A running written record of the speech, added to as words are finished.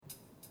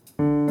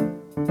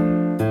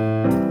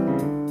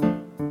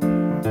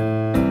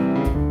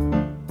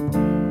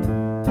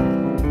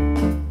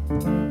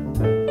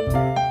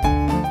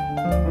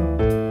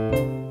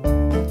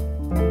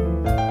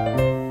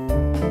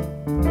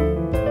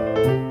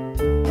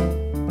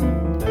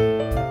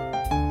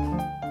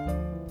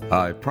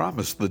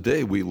promised the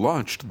day we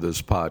launched this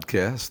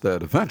podcast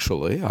that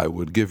eventually I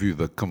would give you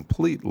the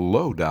complete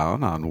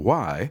lowdown on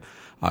why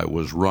I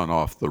was run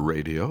off the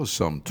radio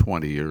some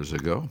 20 years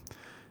ago.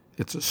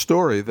 It's a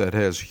story that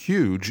has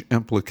huge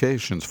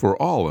implications for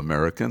all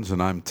Americans,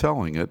 and I'm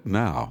telling it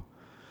now.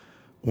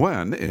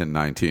 When, in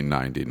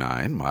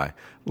 1999, my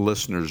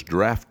listeners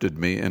drafted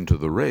me into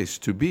the race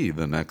to be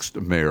the next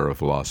mayor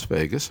of Las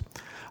Vegas,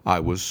 I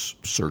was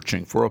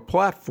searching for a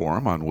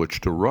platform on which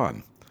to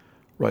run.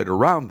 Right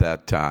around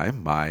that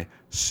time, my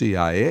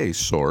CIA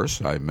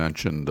source I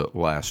mentioned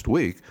last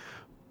week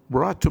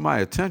brought to my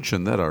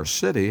attention that our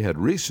city had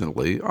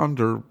recently,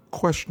 under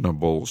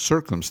questionable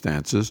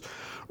circumstances,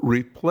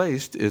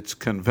 replaced its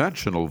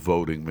conventional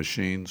voting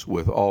machines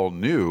with all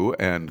new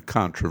and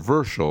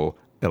controversial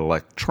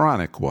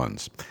electronic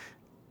ones.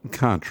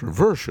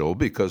 Controversial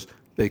because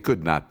they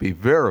could not be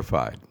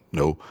verified,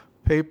 no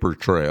paper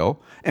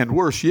trail, and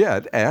worse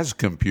yet, as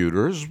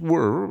computers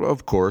were,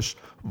 of course,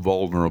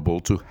 vulnerable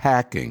to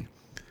hacking.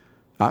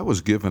 I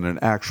was given an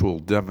actual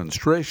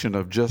demonstration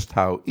of just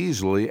how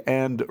easily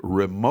and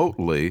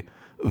remotely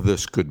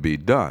this could be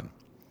done.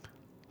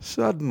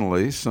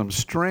 Suddenly, some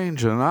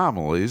strange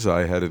anomalies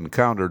I had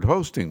encountered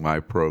hosting my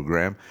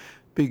program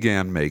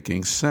began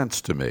making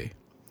sense to me.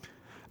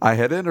 I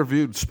had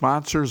interviewed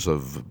sponsors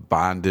of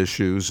bond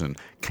issues and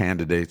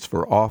candidates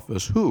for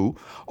office who,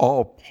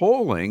 all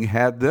polling,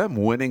 had them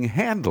winning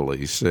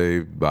handily, say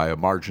by a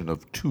margin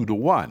of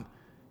 2-1,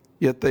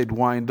 yet they'd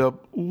wind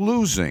up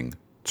losing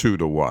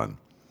 2-1.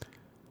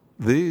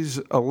 These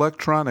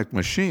electronic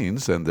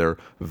machines and their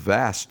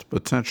vast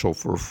potential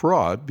for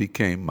fraud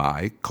became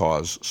my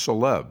cause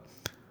célèbre.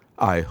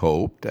 I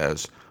hoped,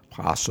 as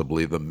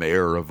possibly the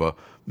mayor of a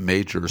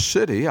major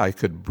city, I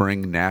could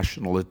bring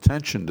national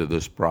attention to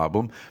this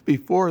problem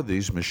before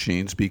these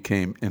machines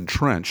became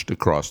entrenched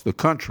across the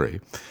country,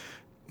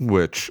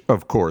 which,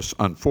 of course,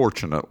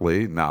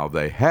 unfortunately, now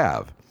they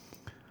have.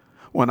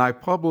 When I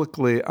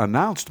publicly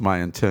announced my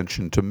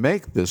intention to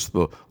make this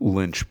the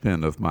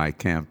linchpin of my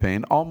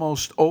campaign,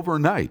 almost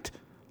overnight,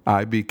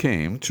 I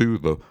became, to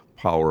the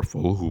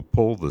powerful who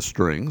pull the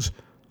strings,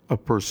 a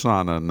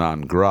persona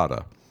non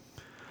grata.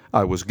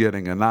 I was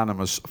getting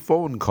anonymous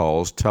phone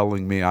calls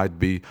telling me I'd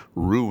be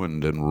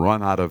ruined and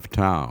run out of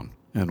town.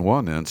 In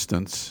one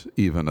instance,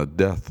 even a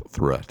death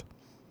threat.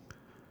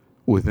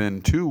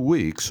 Within 2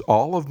 weeks,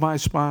 all of my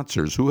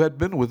sponsors, who had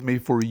been with me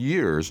for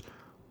years,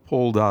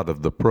 pulled out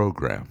of the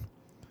program.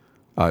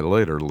 I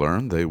later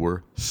learned they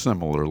were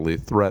similarly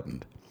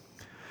threatened.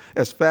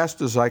 As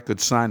fast as I could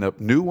sign up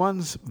new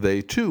ones,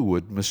 they too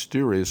would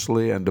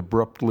mysteriously and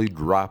abruptly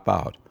drop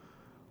out.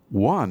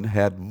 One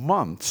had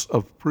months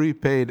of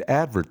prepaid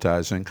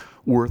advertising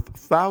worth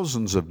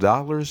thousands of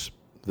dollars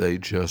they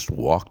just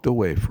walked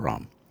away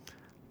from.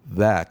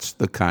 That's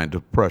the kind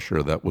of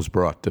pressure that was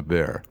brought to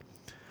bear.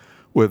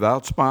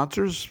 Without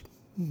sponsors,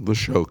 the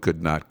show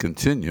could not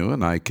continue,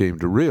 and I came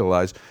to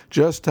realize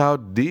just how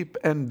deep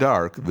and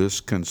dark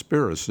this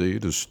conspiracy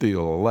to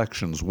steal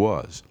elections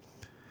was.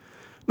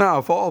 Now,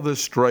 if all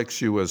this strikes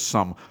you as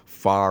some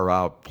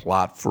far-out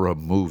plot for a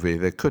movie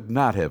that could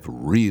not have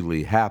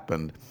really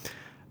happened,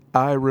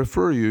 I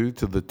refer you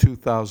to the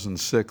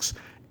 2006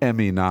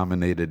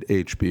 Emmy-nominated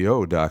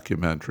HBO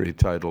documentary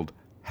titled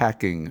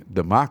Hacking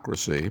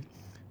Democracy,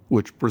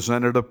 which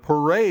presented a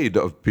parade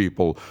of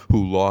people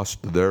who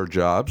lost their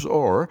jobs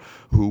or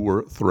who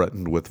were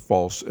threatened with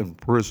false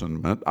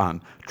imprisonment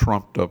on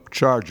trumped-up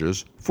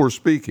charges for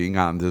speaking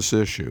on this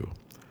issue.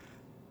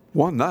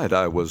 One night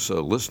I was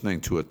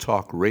listening to a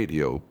talk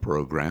radio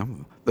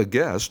program. The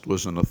guest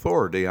was an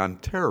authority on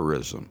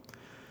terrorism.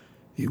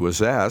 He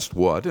was asked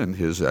what, in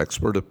his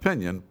expert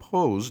opinion,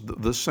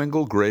 posed the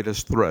single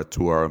greatest threat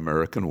to our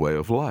American way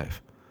of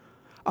life.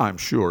 I'm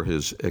sure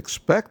his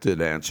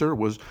expected answer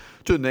was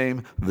to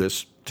name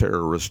this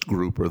terrorist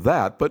group or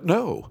that, but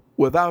no,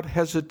 without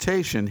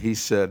hesitation, he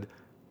said,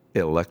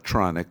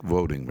 electronic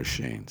voting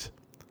machines.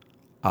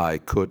 I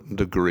couldn't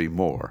agree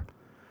more.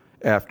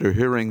 After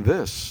hearing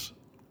this,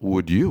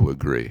 would you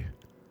agree?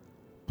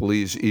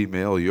 Please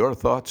email your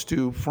thoughts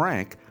to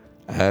Frank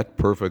at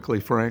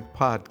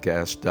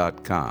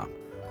perfectlyfrankpodcast.com.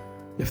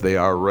 If they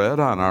are read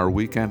on our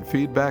weekend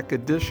feedback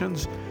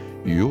editions,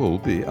 you'll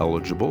be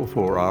eligible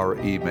for our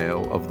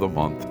Email of the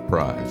Month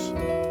prize.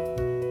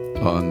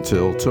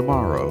 Until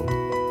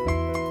tomorrow.